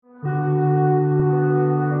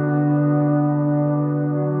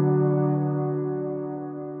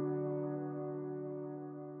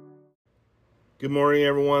Good morning,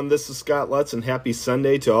 everyone. This is Scott Lutz, and happy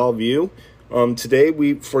Sunday to all of you.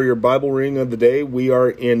 Today, for your Bible reading of the day, we are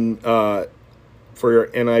in, for your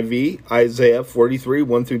NIV, Isaiah 43,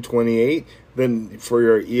 1 through 28. Then for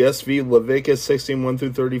your ESV, Leviticus 16, 1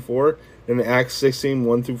 through 34, and Acts 16,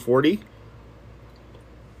 1 through 40.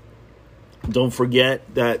 Don't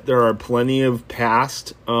forget that there are plenty of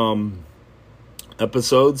past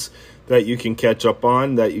episodes that you can catch up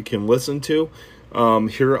on, that you can listen to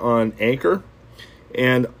here on Anchor.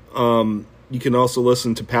 And you can also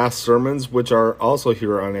listen to past sermons, which are also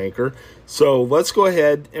here on Anchor. So let's go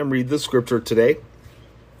ahead and read the scripture today.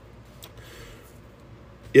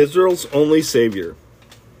 Israel's only Savior.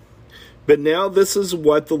 But now this is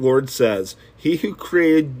what the Lord says. He who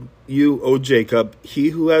created you, O Jacob,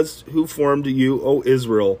 he who formed you, O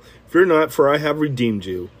Israel, fear not, for I have redeemed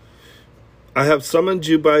you. I have summoned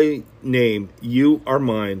you by name. You are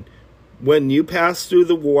mine. When you pass through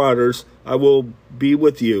the waters, I will be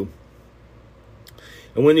with you.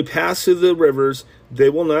 And when you pass through the rivers, they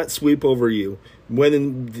will not sweep over you.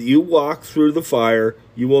 When you walk through the fire,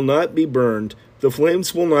 you will not be burned. The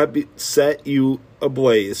flames will not set you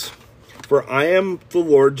ablaze. For I am the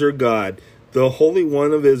Lord your God, the Holy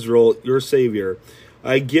One of Israel, your Savior.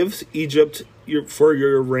 I give Egypt for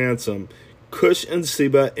your ransom, Cush and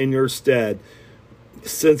Seba in your stead,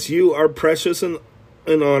 since you are precious and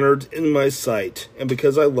honored in my sight, and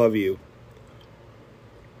because I love you.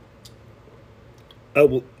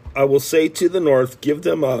 I will say to the north, give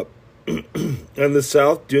them up, and the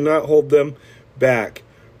south, do not hold them back.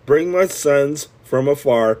 Bring my sons from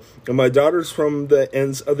afar, and my daughters from the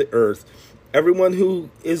ends of the earth. Everyone who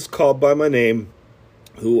is called by my name,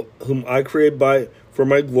 whom I created for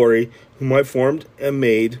my glory, whom I formed and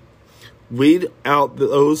made. Lead out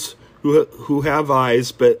those who have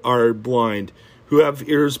eyes but are blind, who have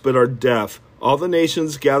ears but are deaf. All the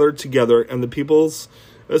nations gather together, and the peoples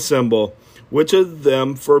assemble. Which of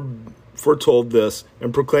them foretold this,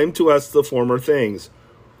 and proclaimed to us the former things?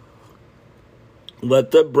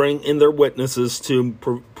 Let them bring in their witnesses to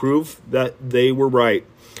prove that they were right.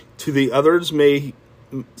 So the others may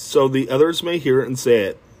hear and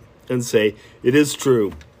say, it is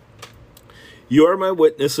true. You are my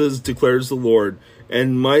witnesses, declares the Lord,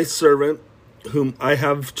 and my servant whom I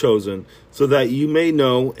have chosen, so that you may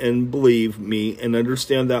know and believe me and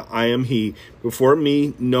understand that I am he. Before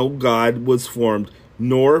me no God was formed,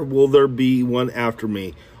 nor will there be one after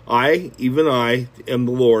me. I, even I, am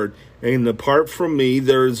the Lord, and apart from me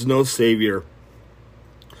there is no Savior.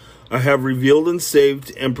 I have revealed and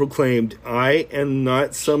saved and proclaimed, I am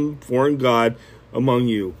not some foreign God among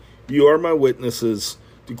you. You are my witnesses,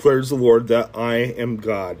 declares the Lord, that I am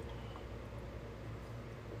God.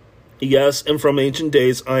 Yes, and from ancient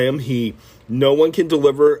days I am he. No one can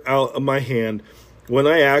deliver out of my hand. When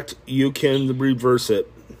I act, you can reverse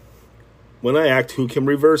it. When I act, who can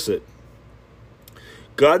reverse it?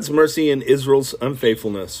 God's mercy and Israel's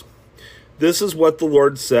unfaithfulness. This is what the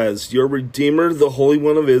Lord says, your Redeemer, the Holy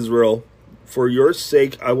One of Israel. For your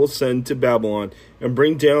sake I will send to Babylon and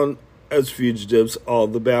bring down as fugitives all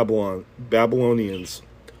the Babylonians.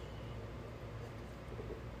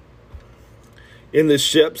 In the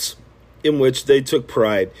ships in which they took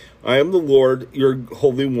pride. I am the Lord, your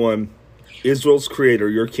Holy One, Israel's Creator,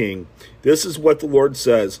 your King. This is what the Lord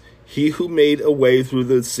says, he who made a way through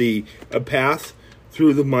the sea, a path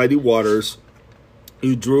through the mighty waters,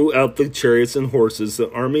 who drew out the chariots and horses,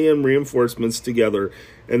 the army and reinforcements together,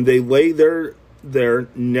 and they lay there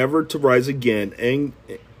never to rise again, and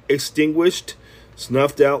extinguished,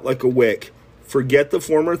 snuffed out like a wick. Forget the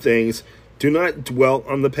former things, do not dwell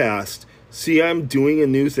on the past. See, I am doing a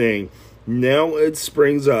new thing. Now it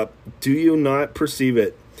springs up. Do you not perceive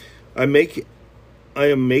it? I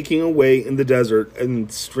am making a way in the desert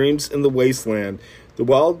and streams in the wasteland. The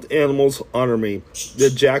wild animals honor me,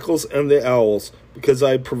 the jackals and the owls, because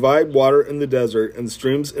I provide water in the desert and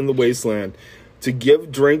streams in the wasteland, to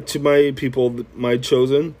give drink to my people, my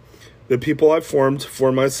chosen, the people I formed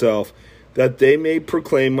for myself, that they may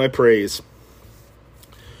proclaim my praise.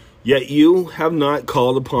 Yet you have not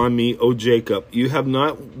called upon me, O Jacob. You have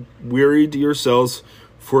not wearied yourselves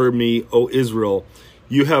for me, O Israel.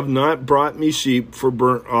 You have not brought me sheep for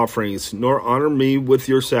burnt offerings, nor honored me with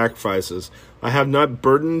your sacrifices. I have not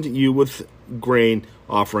burdened you with grain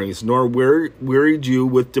offerings, nor wearied you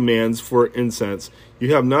with demands for incense.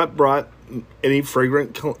 You have not brought any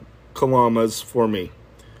fragrant kalamas for me,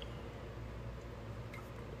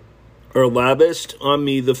 or lavished on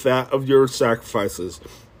me the fat of your sacrifices.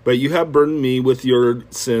 But you have burdened me with your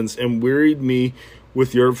sins and wearied me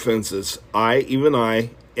with your offenses. I, even I,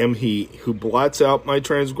 am he who blots out my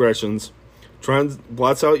transgressions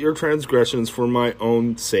blots out your transgressions for my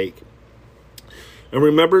own sake, and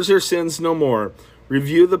remembers your sins no more.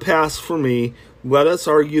 Review the past for me. Let us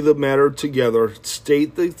argue the matter together.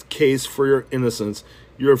 State the case for your innocence.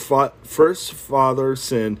 Your first father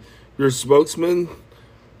sinned. Your spokesman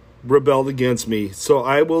rebelled against me. So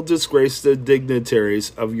I will disgrace the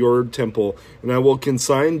dignitaries of your temple, and I will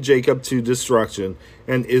consign Jacob to destruction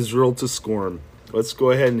and Israel to scorn. Let's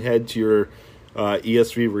go ahead and head to your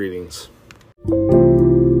ESV readings.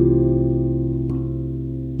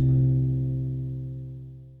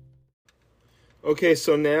 Okay,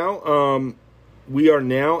 so now we are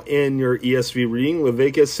now in your ESV reading,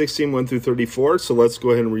 Leviticus 16, 1 through 34. So let's go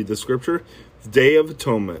ahead and read the scripture. The Day of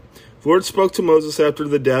Atonement. The Lord spoke to Moses after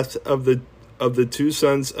the death of the two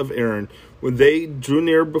sons of Aaron, when they drew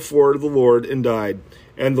near before the Lord and died.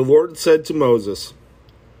 And the Lord said to Moses,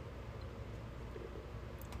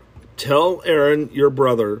 "Tell Aaron your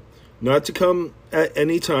brother not to come at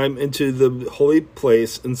any time into the holy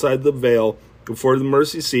place inside the veil before the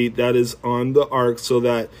mercy seat that is on the ark, so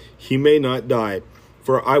that he may not die.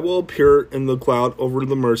 For I will appear in the cloud over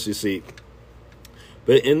the mercy seat.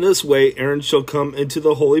 But in this way Aaron shall come into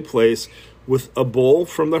the holy place with a bull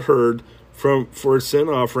from the herd for a sin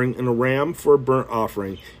offering and a ram for a burnt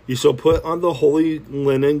offering. He shall put on the holy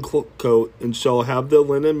linen coat and shall have the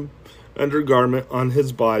linen undergarment on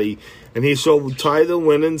his body, and he shall tie the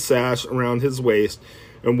linen sash around his waist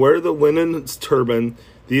and wear the linen turban.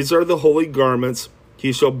 These are the holy garments.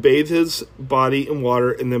 He shall bathe his body in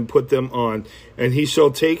water and then put them on. And he shall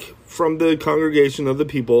take from the congregation of the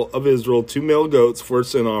people of Israel 2 male goats for a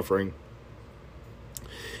sin offering,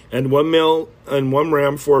 and 1 male and 1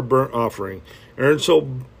 ram for a burnt offering. Aaron shall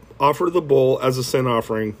offer the bull as a sin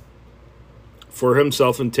offering for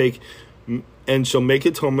himself and shall make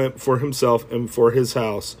atonement for himself and for his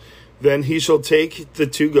house. Then he shall take the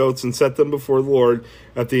 2 goats and set them before the Lord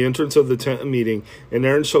at the entrance of the tent of meeting. And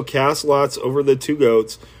Aaron shall cast lots over the 2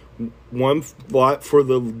 goats, one lot for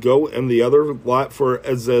the goat and the other lot for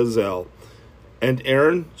Azazel. And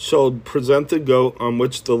Aaron shall present the goat on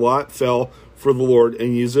which the lot fell for the Lord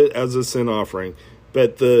and use it as a sin offering.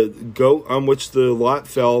 But the goat on which the lot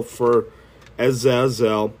fell for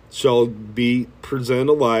Azazel shall be presented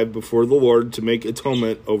alive before the Lord to make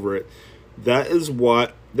atonement over it.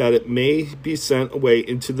 That it may be sent away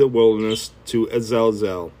into the wilderness to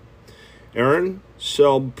Azazel. Aaron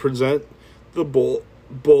shall present the bull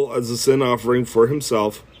as a sin offering for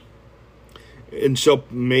himself, and shall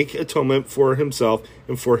make atonement for himself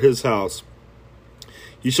and for his house.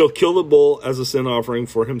 He shall kill the bull as a sin offering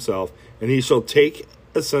for himself, and he shall take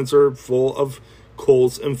a censer full of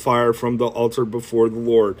coals and fire from the altar before the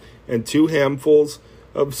Lord, and 2 handfuls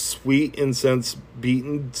of sweet incense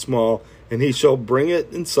beaten small, and he shall bring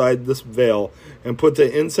it inside this veil, and put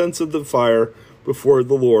the incense of the fire before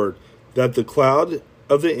the Lord, that the cloud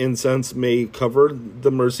of the incense may cover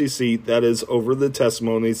the mercy seat that is over the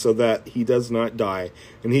testimony, so that he does not die.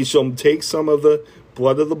 And he shall take some of the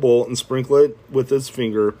blood of the bull and sprinkle it with his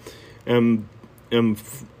finger, and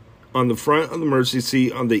on the front of the mercy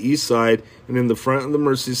seat on the east side, and in the front of the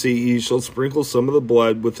mercy seat he shall sprinkle some of the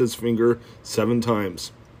blood with his finger 7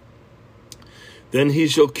 times. Then he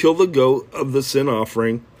shall kill the goat of the sin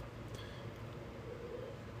offering,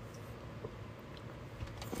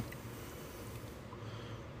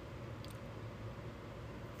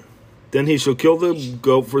 Then he shall kill the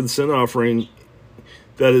goat for the sin offering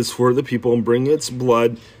that is for the people, and bring its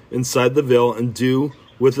blood inside the veil, and do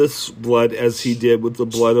with its blood as he did with the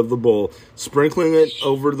blood of the bull, sprinkling it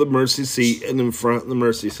over the mercy seat and in front of the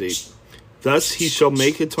mercy seat. Thus he shall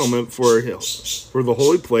make atonement for the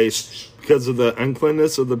holy place, because of the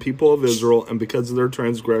uncleanness of the people of Israel, and because of their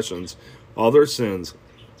transgressions, all their sins.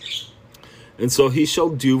 And so he shall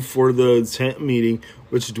do for the tent meeting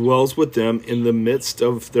which dwells with them in the midst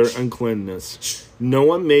of their uncleanness. No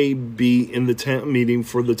one may be in the tent meeting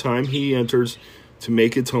for the time he enters to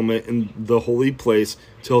make atonement in the holy place,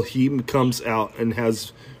 till he comes out and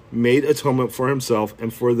has made atonement for himself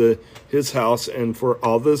and for his house and for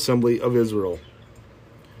all the assembly of Israel.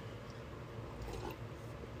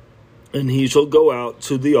 And he shall go out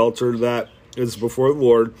to the altar that is before the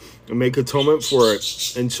Lord, and make atonement for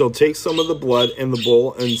it, and shall take some of the blood and the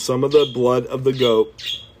bull and some of the blood of the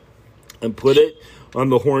goat, and put it on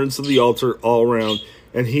the horns of the altar all around.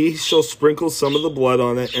 And he shall sprinkle some of the blood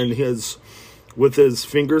on it with his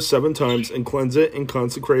finger 7 times, and cleanse it and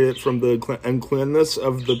consecrate it from the uncleanness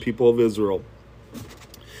of the people of Israel.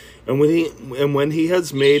 And when he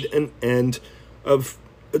has made an end of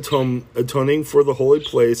atoning for the holy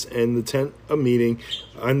place and the tent of meeting.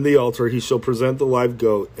 On the altar he shall present the live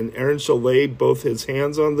goat, and Aaron shall lay both his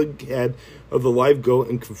hands on the head of the live goat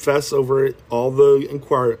and confess over it all the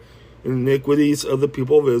iniquities of the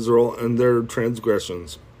people of Israel and their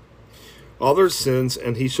transgressions, all their sins,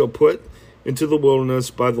 and he shall put into the wilderness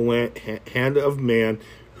by the hand of man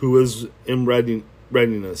who is in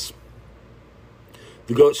readiness.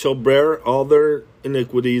 The goat shall bear all their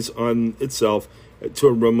iniquities on itself to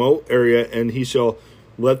a remote area, and he shall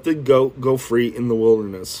let the goat go free in the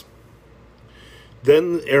wilderness.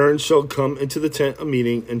 Then Aaron shall come into the tent of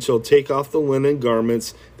meeting, and shall take off the linen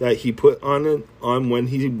garments that he put on when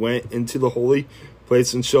he went into the holy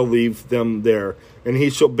place, and shall leave them there. And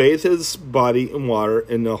he shall bathe his body in water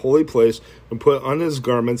in the holy place, and put on his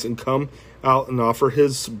garments, and come out and offer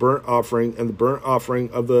his burnt offering and the burnt offering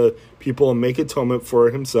of the people, and make atonement for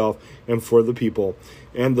himself and for the people.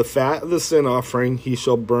 And the fat of the sin offering he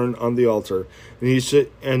shall burn on the altar.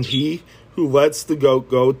 And he who lets the goat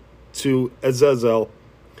go to Azazel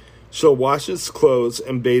shall wash his clothes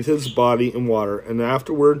and bathe his body in water, and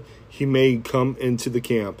afterward he may come into the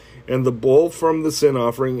camp. And the bull from the sin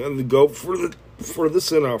offering and the goat for the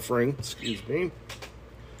sin offering,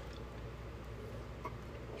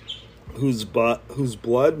 whose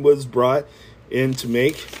blood was brought in to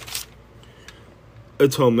make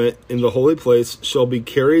atonement in the holy place, shall be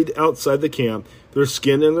carried outside the camp. Their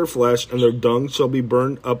skin and their flesh and their dung shall be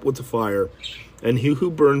burned up with the fire. And he who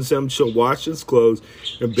burns them shall wash his clothes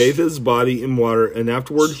and bathe his body in water, and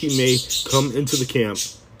afterward he may come into the camp.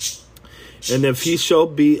 And if he shall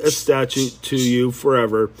be a statute to you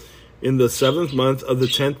forever, in the 7th month of the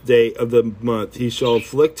 10th day of the month, he shall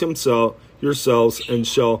afflict yourselves, and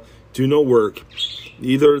shall do no work,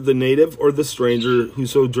 either the native or the stranger who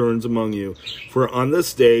sojourns among you. For on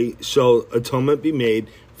this day shall atonement be made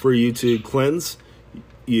for you to cleanse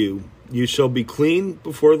you. You shall be clean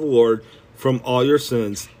before the Lord from all your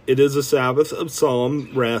sins. It is a Sabbath of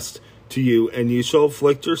solemn rest to you, and you shall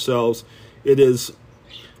afflict yourselves. It is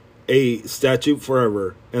a statute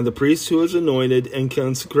forever. And the priest who is anointed and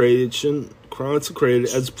consecrated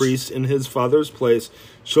as priest in his father's place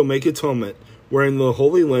shall make atonement, wearing the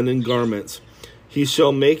holy linen garments. He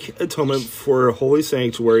shall make atonement for a holy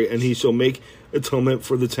sanctuary, and he shall make atonement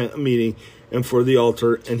for the tent of meeting and for the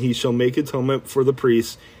altar, and he shall make atonement for the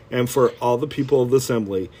priests and for all the people of the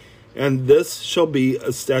assembly. And this shall be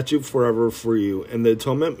a statute forever for you, and the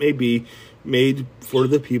atonement may be made for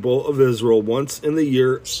the people of Israel once in the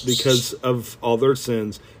year because of all their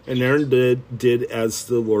sins. And Aaron did as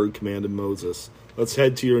the Lord commanded Moses. Let's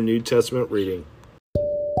head to your New Testament reading.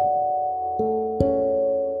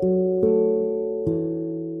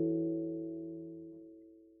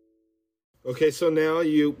 Okay, so now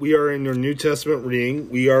we are in your New Testament reading.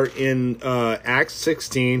 We are in Acts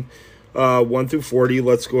 16, 1 through 40.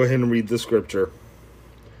 Let's go ahead and read the scripture.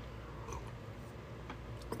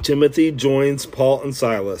 Timothy joins Paul and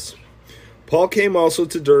Silas. Paul came also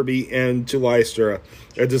to Derbe and to Lystra.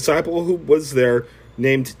 A disciple who was there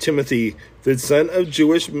named Timothy, the son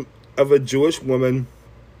of a Jewish woman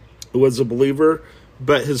who was a believer,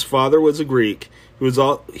 but his father was a Greek.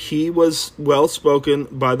 He was well spoken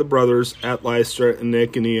by the brothers at Lystra and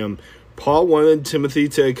Iconium. Paul wanted Timothy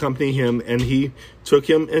to accompany him, and he took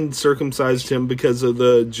him and circumcised him because of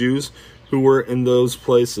the Jews who were in those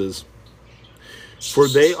places. For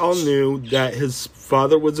they all knew that his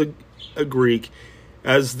father was a Greek.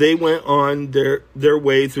 As they went on their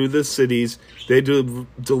way through the cities, they delivered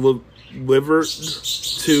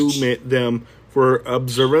to them for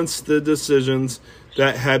observance the decisions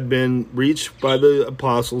that had been reached by the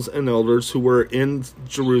apostles and elders who were in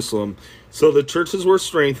Jerusalem. So the churches were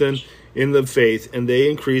strengthened in the faith, and they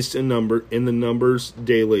increased in the numbers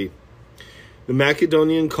daily. The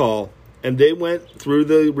Macedonian call, and they went through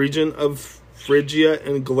the region of Phrygia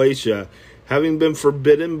and Galatia, having been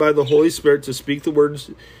forbidden by the Holy Spirit to speak the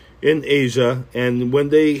words in Asia. And when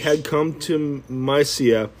they had come to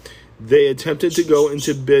Mysia, they attempted to go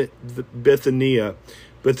into Bithynia,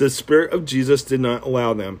 but the Spirit of Jesus did not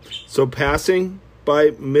allow them. So passing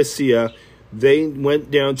by Mysia, they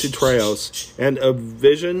went down to Troas, and a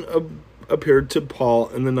vision appeared to Paul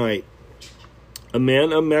in the night. A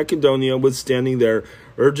man of Macedonia was standing there,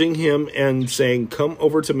 urging him and saying, "Come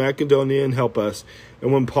over to Macedonia and help us."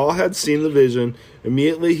 And when Paul had seen the vision,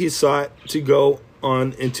 immediately he sought to go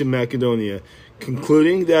on into Macedonia,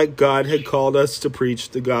 concluding that God had called us to preach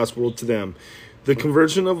the gospel to them. The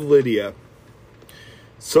conversion of Lydia.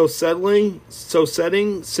 So setting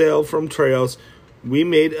sail from Troas, we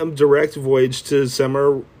made a direct voyage to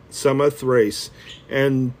Samothrace,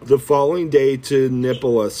 and the following day to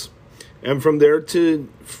Neapolis. and from there to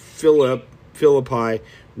Philippi,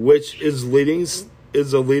 which is a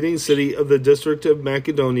leading city of the district of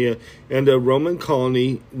Macedonia and a Roman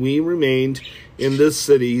colony. We remained in this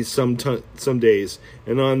city some days,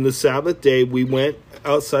 and on the Sabbath day we went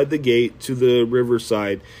outside the gate to the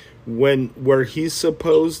riverside, where he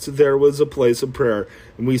supposed there was a place of prayer,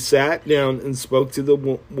 and we sat down and spoke to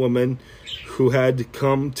the woman who had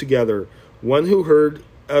come together. One who heard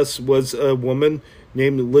us was a woman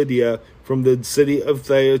named Lydia from the city of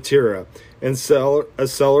Thyatira, and a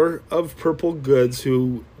seller of purple goods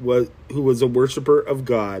who was a worshiper of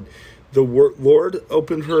God. The Lord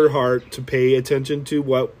opened her heart to pay attention to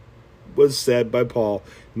what was said by Paul,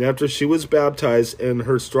 and after she was baptized, and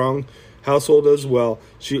her strong household as well,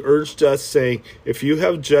 she urged us, saying, "If you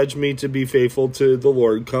have judged me to be faithful to the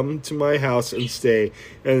Lord, come to my house and stay."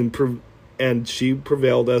 And she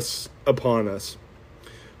prevailed upon us.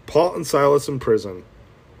 Paul and Silas in prison.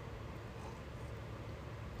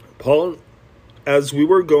 Paul, as we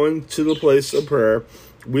were going to the place of prayer,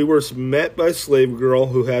 we were met by a slave girl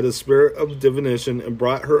who had a spirit of divination and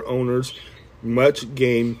brought her owners much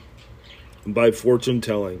gain by fortune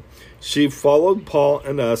telling. She followed Paul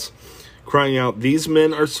and us, crying out, "These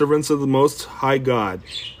men are servants of the Most High God,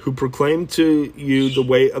 who proclaim to you the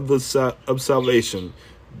way of salvation."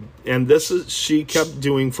 And this she kept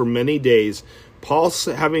doing for many days. Paul,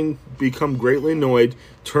 having become greatly annoyed,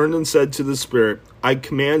 turned and said to the spirit, "I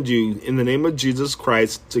command you, in the name of Jesus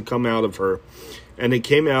Christ, to come out of her." And it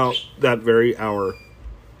came out that very hour.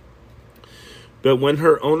 But when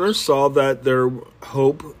her owners saw that their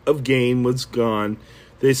hope of gain was gone,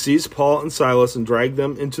 they seized Paul and Silas and dragged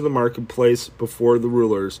them into the marketplace before the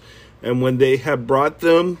rulers. And when they had brought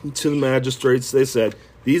them to the magistrates, they said,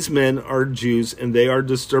 "These men are Jews, and they are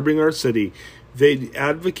disturbing our city. They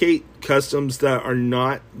advocate customs that are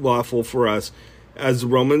not lawful for us, as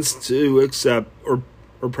Romans, to accept or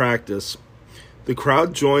practice." The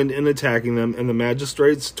crowd joined in attacking them, and the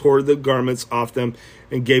magistrates tore the garments off them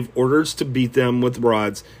and gave orders to beat them with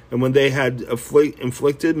rods. And when they had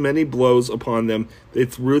inflicted many blows upon them, they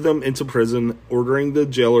threw them into prison, ordering the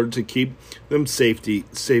jailer to keep them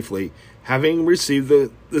safely. Having received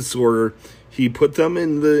this order, he put them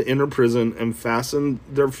in the inner prison and fastened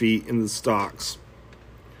their feet in the stocks.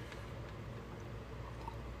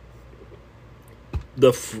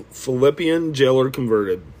 The Philippian jailer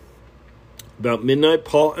converted. About midnight,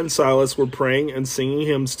 Paul and Silas were praying and singing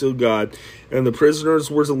hymns to God, and the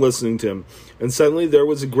prisoners were listening to him. And suddenly there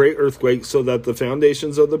was a great earthquake, so that the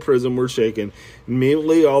foundations of the prison were shaken.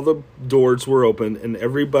 Immediately all the doors were opened, and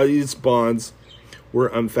everybody's bonds were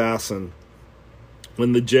unfastened.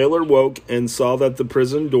 When the jailer woke and saw that the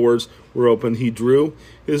prison doors were open, he drew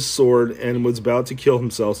his sword and was about to kill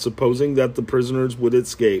himself, supposing that the prisoners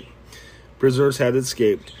had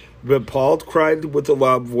escaped. But Paul cried with a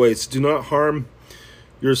loud voice, "Do not harm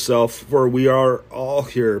yourself, for we are all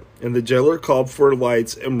here." And the jailer called for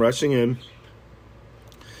lights, and rushing in,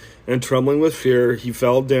 and trembling with fear, he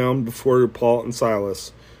fell down before Paul and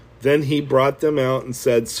Silas. Then he brought them out and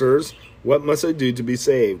said, "Sirs, what must I do to be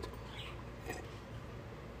saved?"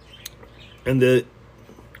 And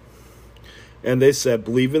they said,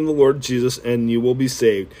 "Believe in the Lord Jesus, and you will be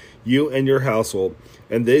saved, you and your household."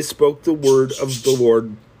 And they spoke the word of the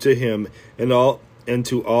Lord to him and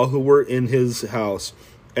to all who were in his house.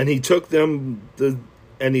 And he took them the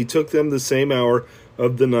same hour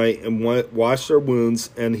of the night and washed their wounds,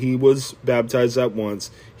 and he was baptized at once,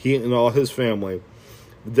 he and all his family.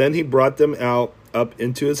 Then he brought them up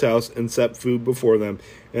into his house and set food before them,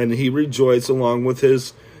 and he rejoiced along with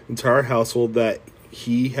his entire household that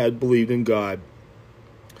he had believed in God.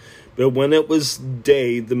 But when it was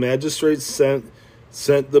day, the magistrates sent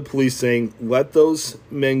the police, saying, "Let those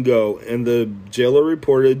men go." And the jailer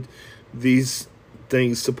reported these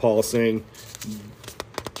things to Paul, saying,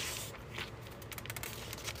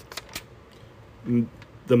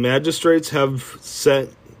 "The magistrates have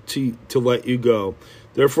sent to let you go.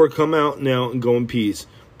 Therefore come out now and go in peace."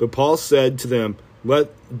 But Paul said to them,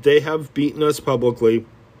 "They have beaten us publicly,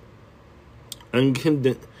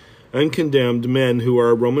 uncondemned men who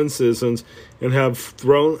are Roman citizens, and have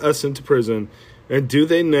thrown us into prison. And do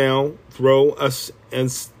they now throw us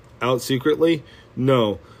out secretly?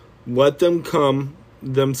 No, let them come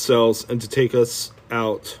themselves and to take us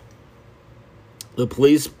out." The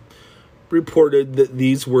police reported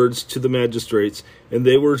these words to the magistrates, and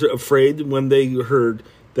they were afraid when they heard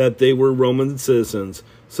that they were Roman citizens.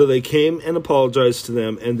 So they came and apologized to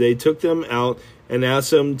them, and they took them out and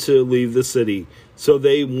asked them to leave the city. So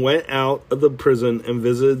they went out of the prison and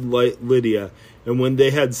visited Lydia. And when they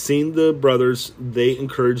had seen the brothers, they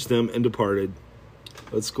encouraged them and departed.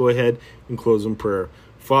 Let's go ahead and close in prayer.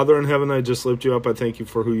 Father in heaven, I just lift you up. I thank you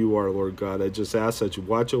for who you are, Lord God. I just ask that you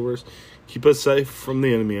watch over us. Keep us safe from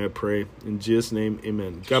the enemy, I pray. In Jesus' name,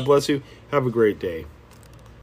 amen. God bless you. Have a great day.